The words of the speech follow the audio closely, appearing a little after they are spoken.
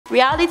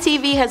Reality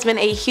TV has been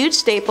a huge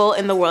staple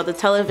in the world of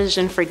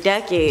television for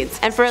decades,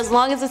 and for as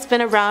long as it's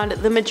been around,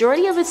 the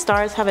majority of its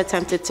stars have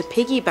attempted to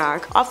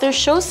piggyback off their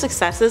show's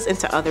successes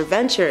into other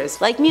ventures,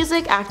 like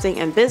music, acting,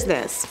 and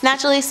business.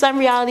 Naturally, some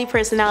reality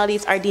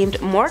personalities are deemed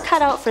more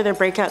cut out for their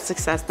breakout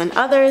success than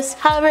others.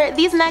 However,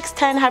 these next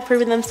 10 have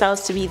proven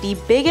themselves to be the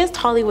biggest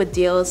Hollywood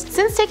deals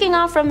since taking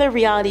off from their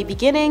reality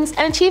beginnings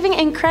and achieving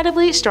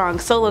incredibly strong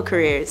solo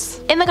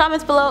careers. In the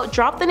comments below,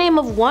 drop the name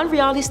of one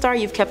reality star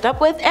you've kept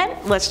up with, and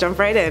let's jump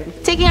right in.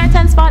 Taking our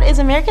 10th spot is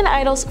American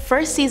Idol's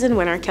first season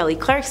winner Kelly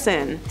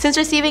Clarkson. Since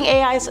receiving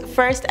AI's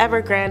first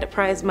ever grand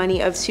prize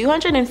money of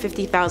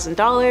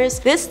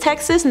 $250,000, this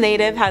Texas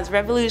native has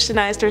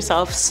revolutionized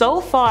herself so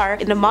far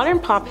into modern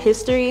pop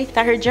history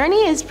that her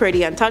journey is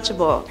pretty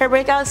untouchable. Her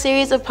breakout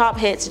series of pop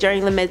hits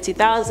during the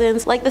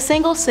mid-2000s, like the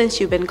single Since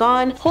You've Been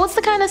Gone, holds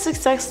the kind of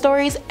success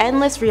stories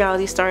endless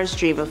reality stars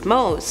dream of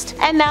most.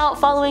 And now,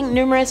 following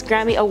numerous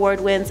Grammy Award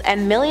wins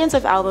and millions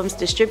of albums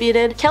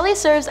distributed, Kelly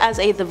serves as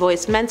a The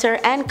Voice mentor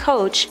and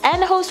coach,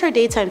 and hosts her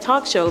daytime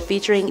talk show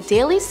featuring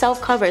daily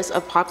self-covers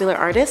of popular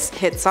artists'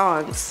 hit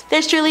songs.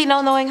 There's truly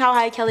no knowing how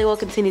high Kelly will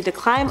continue to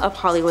climb up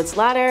Hollywood's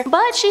ladder,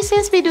 but she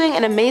seems to be doing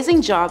an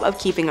amazing job of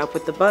keeping up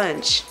with the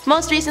bunch.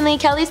 Most recently,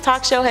 Kelly's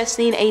talk show has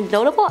seen a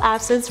notable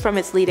absence from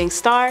its leading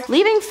star,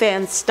 leaving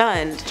fans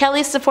stunned.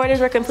 Kelly's supporters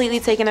were completely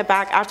taken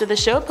aback after the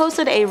show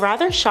posted a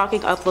rather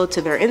shocking upload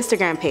to their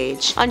Instagram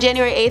page. On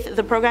January 8th,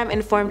 the program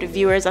informed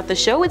viewers that the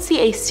show would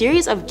see a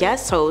series of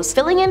guest hosts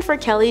filling in for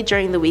Kelly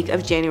during the week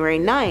of January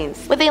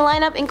 9th, with a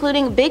lineup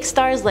including big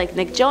stars like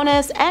Nick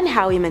Jonas and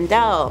Howie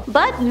Mandel,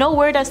 but no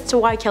word as to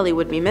why Kelly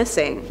would be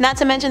missing. Not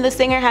to mention, the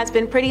singer has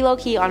been pretty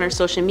low-key on her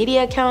social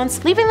media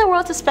accounts, leaving the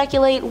world to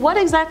speculate what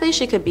exactly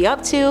she could be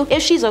up to,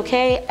 if she's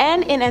okay,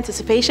 and in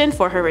anticipation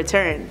for her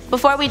return.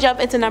 Before we jump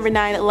into number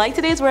 9, like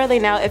today's Where Are They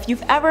Now if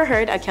you've ever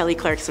heard a Kelly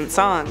Clarkson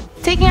song.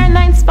 Taking our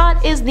 9th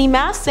spot is The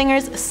Masked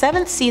Singer's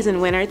 7th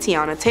season winner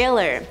Teyanna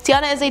Taylor.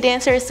 Teyanna is a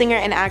dancer, singer,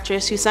 and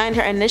actress who signed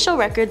her initial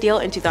record deal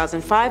in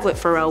 2005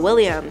 with Pharrell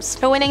Williams.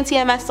 Her winning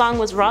TMS song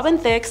was Robin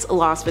Thicke's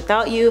Lost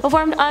Without You,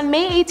 performed on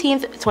May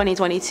 18th,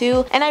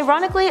 2022, and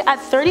ironically, at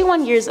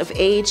 31 years of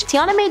age,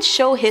 Teyanna made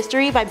show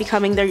history by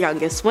becoming their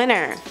youngest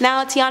winner.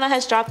 Now, Teyanna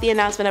has dropped the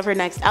announcement of her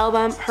next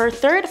album, her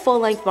third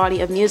full-length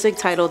body of music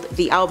titled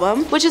The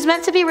Album, which is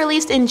meant to be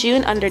released in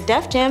June under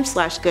Def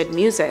Jam/Good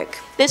Music.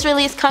 This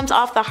release comes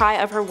off the high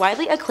of her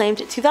widely acclaimed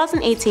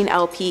 2018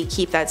 LP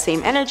Keep That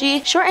Same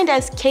Energy, shortened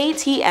as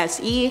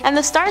KTSE, and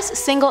the star's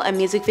single and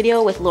music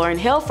video with Lauryn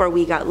Hill for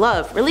We Got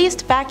Love,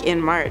 released back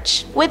in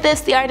March. With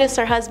this, the artist,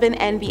 her husband,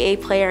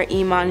 NBA player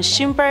Iman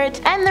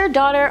Shumpert, and their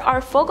daughter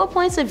are focal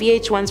points of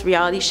VH1's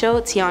reality show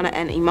Teyanna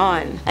and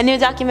Iman. A new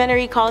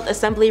documentary called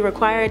Assembly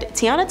Required,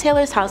 Teyanna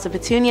Taylor's House of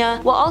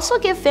Petunia, will also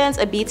give fans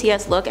a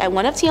BTS look at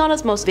one of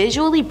Tiana's most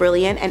visually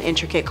brilliant and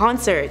intricate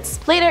concerts.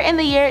 Later in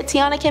the year,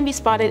 Teyanna can be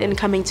spotted in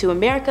Coming to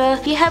America,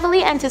 the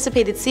heavily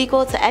anticipated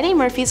sequel to Eddie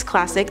Murphy's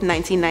classic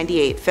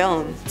 1998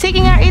 film.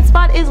 Taking our 8th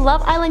spot is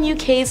Love Island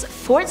UK's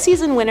 4th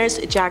season winners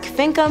Jack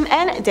Fincham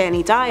and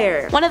Danny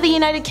Dyer. One of the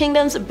United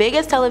Kingdom's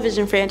biggest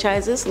television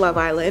franchises, Love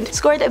Island,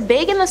 scored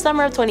big in the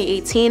summer of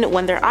 2018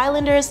 when their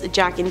islanders,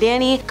 Jack and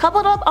Danny,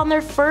 coupled up on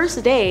their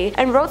first day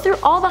and rode through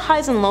all the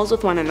highs and lows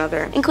with one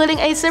another, including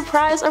a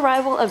surprise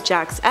arrival of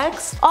Jack's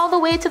ex, all the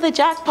way to the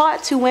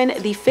jackpot to win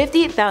the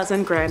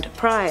 $50,000 grand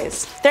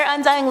prize. Their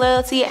undying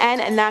loyalty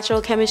and natural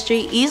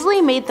chemistry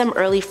easily made them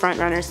early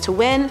frontrunners to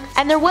win,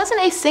 and there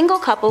wasn't a single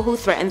couple who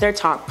threatened their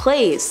top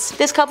place.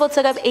 This couple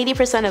took up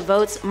 80% of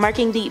votes,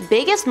 marking the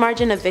biggest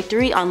margin of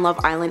victory on Love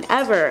Island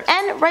ever,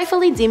 and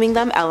rightfully deeming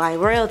them LI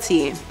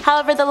royalty.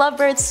 However, the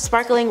lovebirds'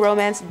 sparkling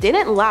romance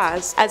didn't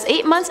last, as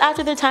 8 months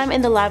after their time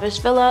in the lavish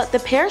villa, the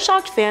pair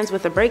shocked fans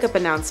with a breakup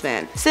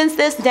announcement. Since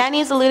this,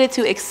 Danny's alluded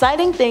to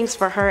exciting things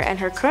for her and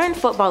her current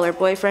footballer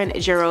boyfriend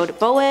Jerome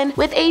Bowen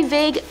with a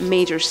vague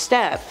major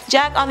step.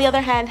 Jack, on the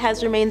other hand,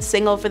 has remained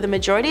single for the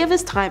majority of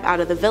his time out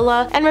of the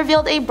villa and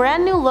revealed a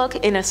brand new look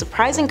in a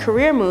surprising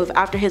career move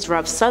after his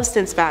rough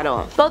substance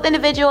battle. Both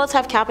individuals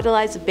have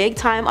capitalized big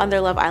time on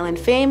their Love Island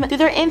fame through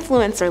their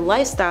influencer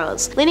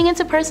lifestyles, leaning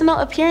into personal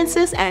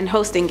appearances and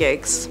hosting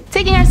gigs.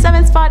 Taking our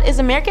 7th spot is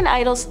American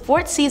Idol's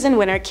 4th season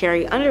winner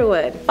Carrie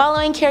Underwood.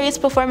 Following Carrie's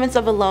performance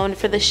of Alone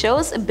for the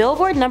show's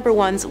Billboard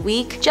 #1's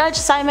week, Judge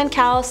Simon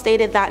Cowell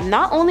stated that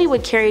not only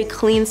would Carrie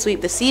clean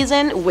sweep the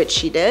season, which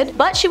she did,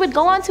 but she would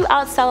go on to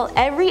outsell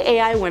every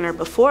AI winner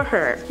before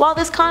her. While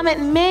this comment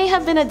may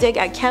have been a dig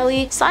at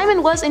Kelly,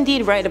 Simon was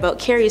indeed right about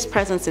Carrie's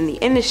presence in the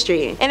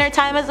industry. In her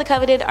time as a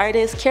coveted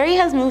artist, Carrie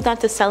has moved on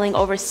to selling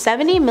over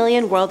 70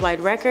 million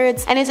worldwide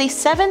records and is a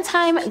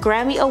 7-time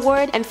Grammy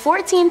Award and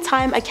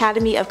 14-time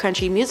Academy of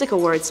Country Music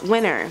Awards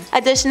winner.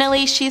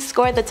 Additionally, she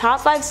scored the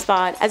top 5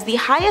 spot as the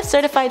highest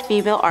certified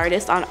female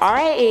artist on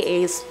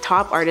RIAA's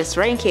Top Artist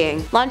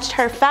ranking, launched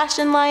her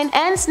fashion line,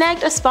 and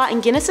snagged a spot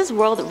in Guinness's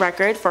World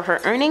Record for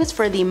her earnings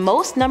for the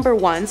most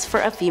 #1s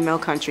for a female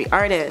country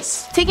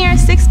artist. Taking our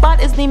 6th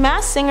spot is The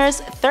Masked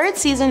Singer's 3rd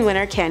season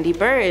winner Kandi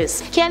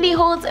Burress. Kandi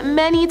holds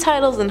many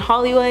titles in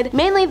Hollywood,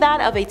 mainly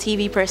that of a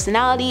TV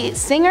personality,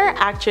 singer,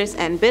 actress,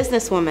 and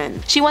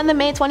businesswoman. She won won the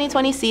May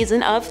 2020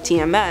 season of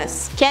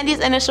TMS.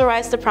 Kandi's initial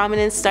rise to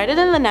prominence started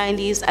in the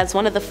 90s as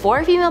one of the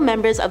 4 female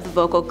members of the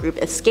vocal group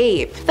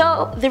Escape.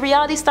 Though the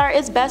reality star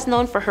is best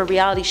known for her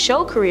reality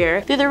show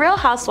career through The Real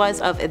Housewives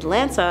of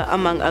Atlanta,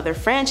 among other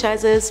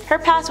franchises, her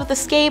past with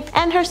Escape,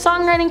 and her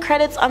songwriting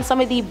credits on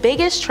some of the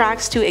biggest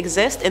tracks to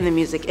exist in the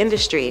music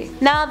industry.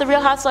 Now, The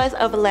Real Housewives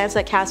of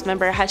Atlanta cast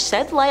member has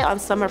shed light on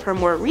some of her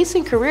more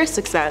recent career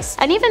success,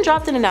 and even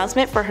dropped an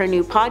announcement for her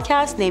new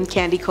podcast named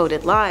Kandi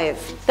Coded Live.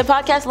 The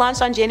podcast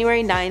launched on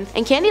January 9th,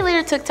 and Kandi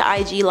later took to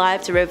IG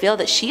Live to reveal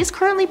that she's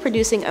currently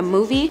producing a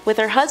movie with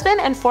her husband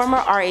and former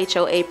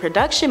RHOA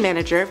production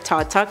manager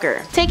Todd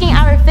Tucker. Taking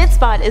our 5th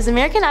spot is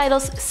American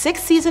Idol's 6th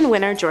season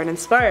winner Jordin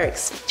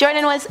Sparks.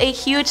 Jordin was a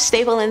huge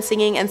staple in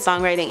singing and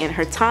songwriting in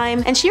her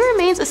time, and she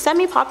remains a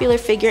semi-popular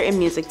figure in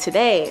music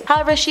today.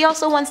 However, she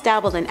also once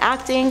dabbled in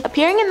acting,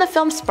 appearing in the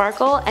film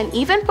Sparkle, and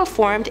even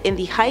performed in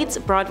the Heights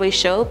Broadway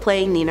show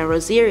playing Nina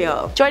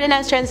Rosario. Jordin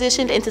has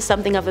transitioned into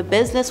something of a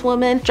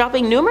businesswoman,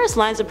 dropping numerous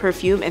lines of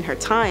perfume in her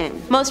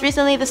time. Most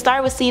recently, the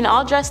star was seen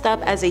all dressed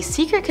up as a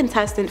secret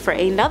contestant for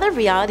another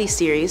reality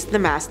series, The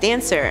Masked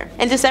Dancer.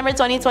 In December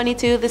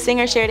 2022, the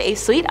singer shared a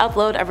sweet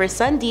upload of her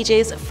son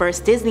DJ's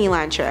first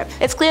Disneyland trip.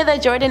 It's clear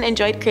that Jordin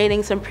enjoyed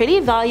creating some pretty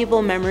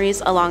valuable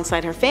memories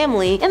alongside her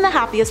family in the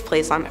happiest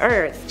place on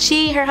earth.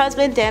 She, her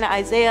husband Dana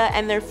Isaiah,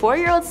 and their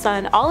 4-year-old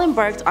son all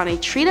embarked on a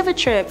treat of a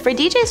trip for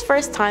DJ's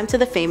first time to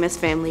the famous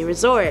family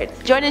resort.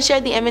 Jordin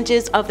shared the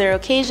images of their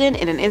occasion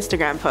in an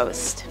Instagram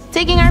post.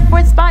 Taking our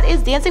 4th spot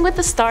is Dancing with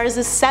the Stars'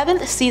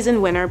 7th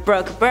season winner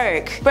Brooke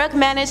Burke. Brooke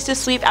managed to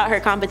sweep out her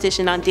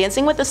competition on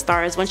Dancing with the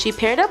Stars when she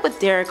paired up with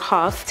Derek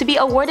Hough to be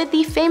awarded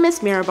the famous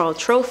Mirrorball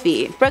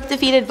Trophy. Brooke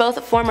defeated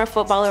both former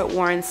footballer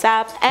Warren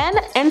Sapp and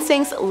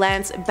NSYNC's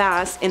Lance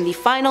Bass in the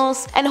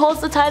finals, and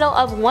holds the title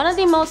of one of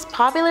the most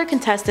popular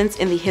contestants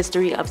in the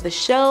history of the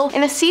show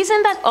in a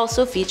season that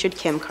also featured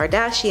Kim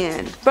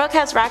Kardashian. Brooke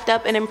has racked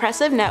up an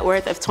impressive net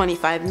worth of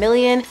 $25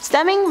 million,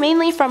 stemming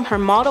mainly from her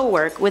model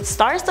work with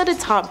star-studded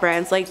top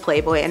brands like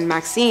Playboy and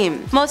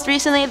Maxim. Most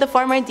recently, the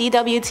former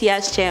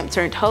DWTS champ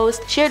turned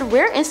host shared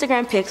rare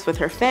Instagram pics with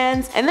her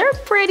fans, and they're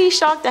pretty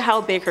shocked at how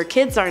big her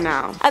kids are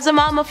now. As a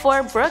mom of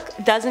 4, Brooke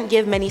doesn't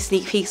give many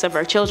sneak peeks of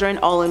her children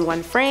all in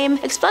one frame,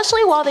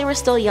 especially while they were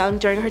still young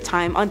during her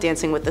time on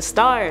Dancing with the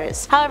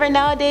Stars. However,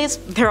 nowadays,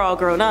 they're all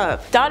grown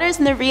up. Daughters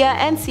Naria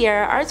and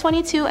Sierra are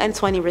 22 and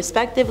 20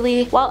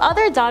 respectively, while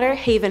other daughter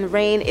Haven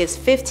Rain is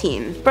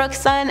 15. Brooke's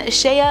son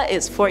Shea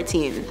is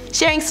 14.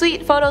 Sharing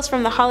sweet photos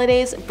from the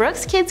holidays,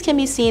 Brooke's kids can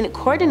be seen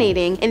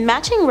coordinating in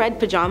matching red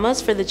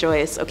pajamas for the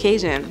joyous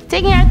occasion.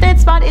 Taking our 3rd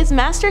spot is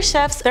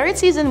MasterChef's 3rd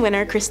season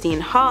winner Christine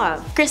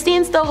Hobb.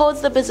 Christine still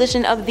holds the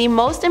position of the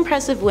most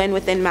impressive win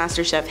within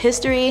MasterChef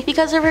history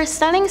because of her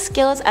stunning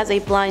skills as a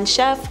blind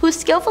chef who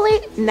skillfully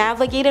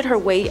navigated her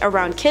way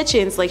around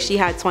kitchens like she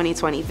had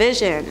 20/20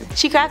 vision.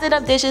 She crafted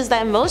up dishes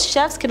that most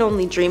chefs could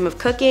only dream of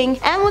cooking,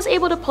 and was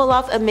able to pull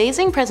off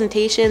amazing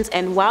presentations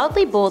and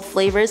wildly bold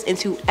flavors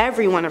into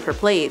every one of her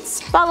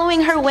plates.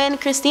 Following her win,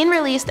 Christine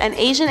released an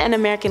Asian and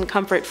American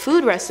comfort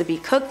food recipe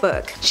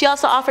cookbook. She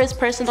also offers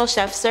personal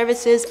chef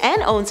services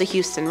and owns a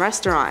Houston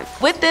restaurant.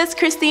 With this,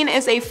 Christine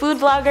is a food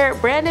vlogger,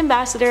 brand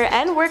ambassador,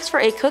 and works for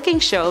a cooking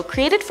show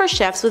created for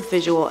chefs with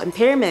visual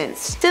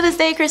impairments. To this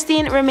day,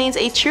 Christine remains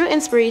a true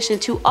inspiration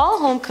to all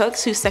home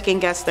cooks who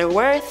second-guess their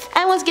worth,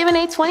 and was given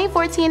a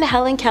 2014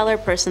 Helen Keller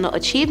Personal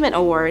Achievement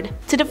Award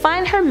to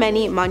define her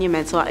many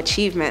monumental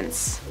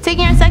achievements.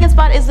 Taking our 2nd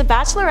spot is The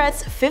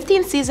Bachelorette's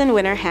 15th season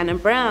winner Hannah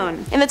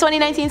Brown. In the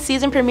 2019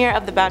 season premiere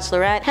of The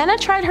Bachelorette, Hannah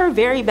tried her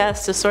very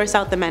best to source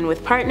out the men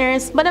with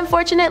partners, but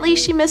unfortunately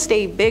she missed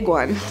a big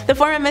one. The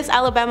former Miss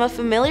Alabama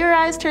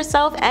familiarized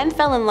herself and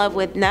fell in love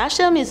with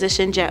Nashville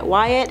musician Jet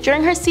Wyatt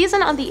during her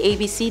season on the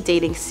ABC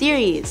dating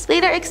series,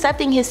 later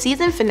accepting his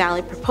season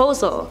finale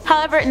proposal.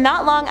 However,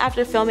 not long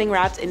after filming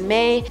wrapped in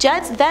May,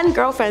 Jet's then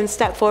girlfriend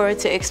stepped forward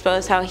to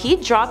expose how he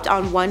dropped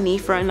on one knee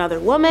for another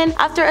woman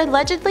after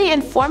allegedly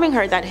informing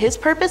her that his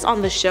purpose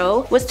on the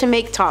show was to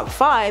make top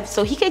 5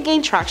 so he could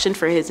gain traction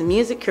for his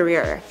music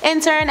career. In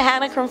turn,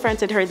 Hannah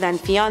confronted her then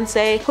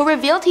fiance, who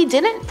revealed he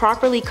didn't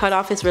properly cut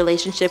off his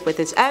relationship with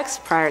his ex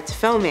prior to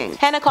filming.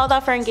 Hannah called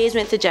off her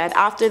engagement to Jed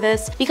after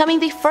this, becoming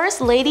the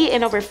first lady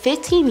in over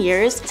 15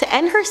 years to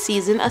end her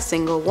season a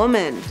single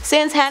woman.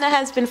 Since Hannah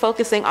has been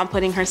focusing on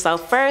putting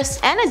herself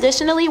first, and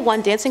additionally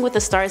won Dancing with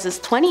the Stars'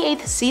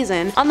 28th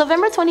season on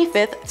November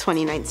 25th,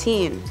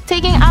 2019.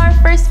 Taking our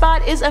 1st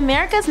spot is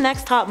America's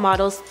Next Top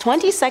Model's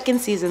 22nd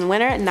season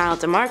winner Nyle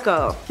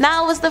DiMarco.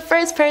 Nyle was the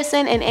first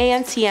person in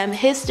AMTM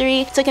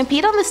history to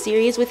compete on the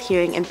series with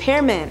hearing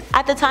impairment.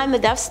 At the time, the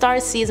Deaf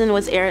Stars season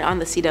was aired on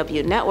the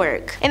CW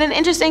network. In an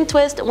interesting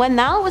twist, when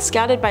Nyle was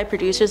scouted by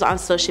producers on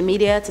social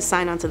media to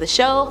sign onto the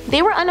show,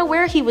 they were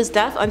unaware he was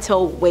deaf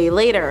until way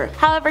later.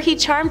 However, he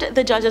charmed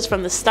the judges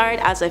from the start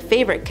as a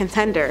favorite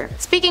contender.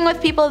 Speaking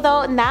with people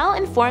though, Nyle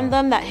informed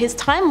them that his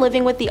time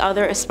living with the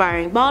other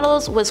aspiring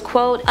models was,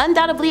 quote,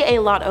 undoubtedly a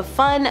lot of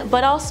fun,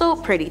 but also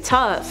pretty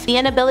tough. The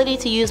inability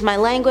to use my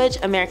language,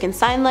 American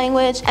Sign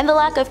Language, and the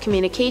lack of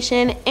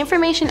communication,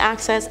 information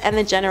access, and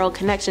the general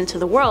connection to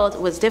the world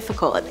was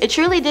difficult. It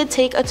truly did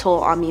take a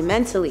toll on me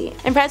mentally.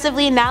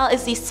 Impressively, Nyle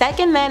is the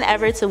second man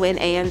ever to win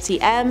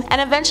ANTM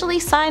and eventually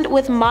signed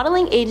with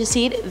modeling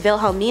agency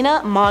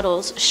Wilhelmina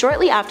Models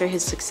shortly after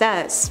his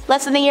success.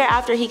 Less than a year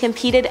after, he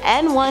competed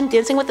and won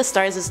Dancing with the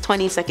Stars'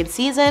 22nd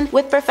season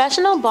with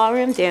professional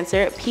ballroom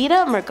dancer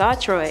Peter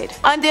Murgatroyd.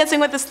 On Dancing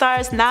with the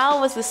Stars,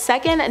 Nyle was the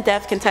second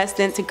deaf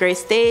contestant to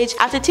grace stage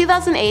after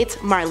 2008's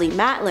Marlee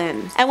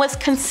Matlin, and was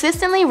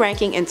consistently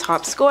ranking in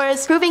top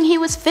scores, proving he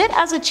was fit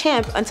as a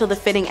champ until the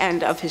fitting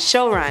end of his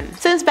show run.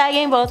 Since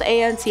bagging both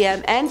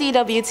ANTM and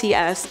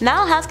DWTS,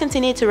 Nyle has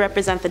continued to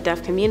represent the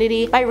deaf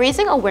community by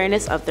raising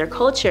awareness of their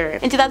culture.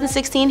 In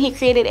 2016, he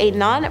created a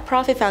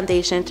non-profit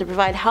foundation to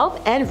provide help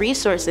and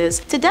resources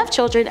to deaf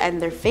children and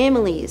their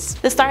families.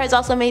 The star has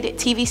also made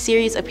TV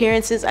series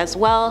appearances as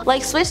well,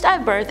 like Switched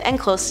at Birth and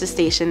Close to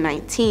Station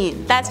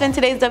 19. That's been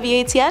today's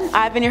WATN.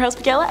 I've been your host,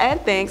 Michaela,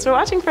 and thanks for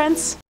watching,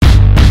 friends.